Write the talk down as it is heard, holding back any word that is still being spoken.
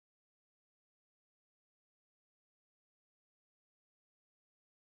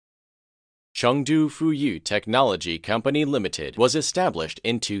Chengdu FUYU Technology Company Limited was established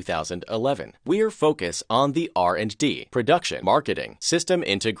in 2011. We are focused on the R&D, production, marketing, system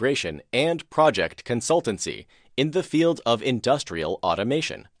integration, and project consultancy in the field of industrial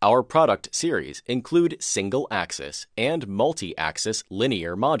automation. Our product series include single-axis and multi-axis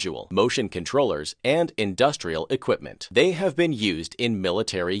linear module, motion controllers, and industrial equipment. They have been used in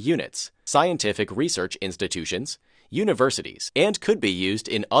military units, scientific research institutions, universities, and could be used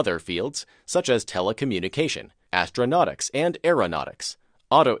in other fields such as telecommunication, astronautics and aeronautics,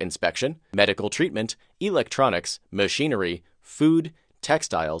 auto inspection, medical treatment, electronics, machinery, food,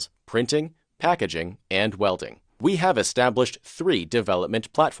 textiles, printing, packaging, and welding. We have established 3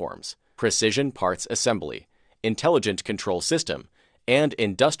 development platforms: precision parts assembly, intelligent control system, and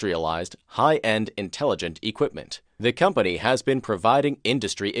industrialized high-end intelligent equipment. The company has been providing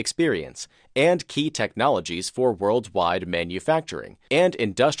industry experience and key technologies for worldwide manufacturing and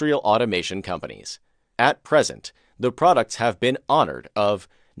industrial automation companies. At present, the products have been honored of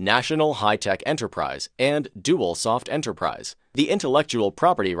National High-Tech Enterprise and Dual Soft Enterprise. The intellectual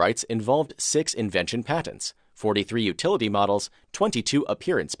property rights involved 6 invention patents, 43 utility models, 22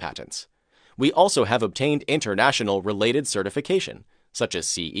 appearance patents. We also have obtained international related certification, such as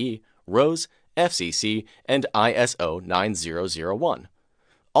CE, RoSH, FCC, and ISO 9001.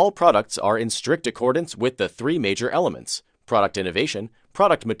 All products are in strict accordance with the 3 major elements: product innovation,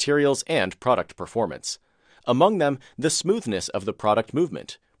 product materials, and product performance. Among them, the smoothness of the product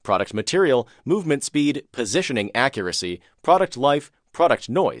movement, product material, movement speed, positioning accuracy, product life, product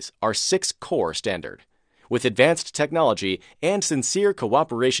noise are 6 core standard. With advanced technology and sincere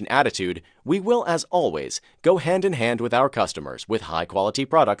cooperation attitude, we will, as always, go hand in hand with our customers with high-quality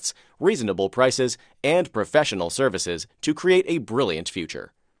products, reasonable prices, and professional services to create a brilliant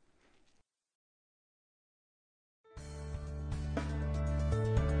future.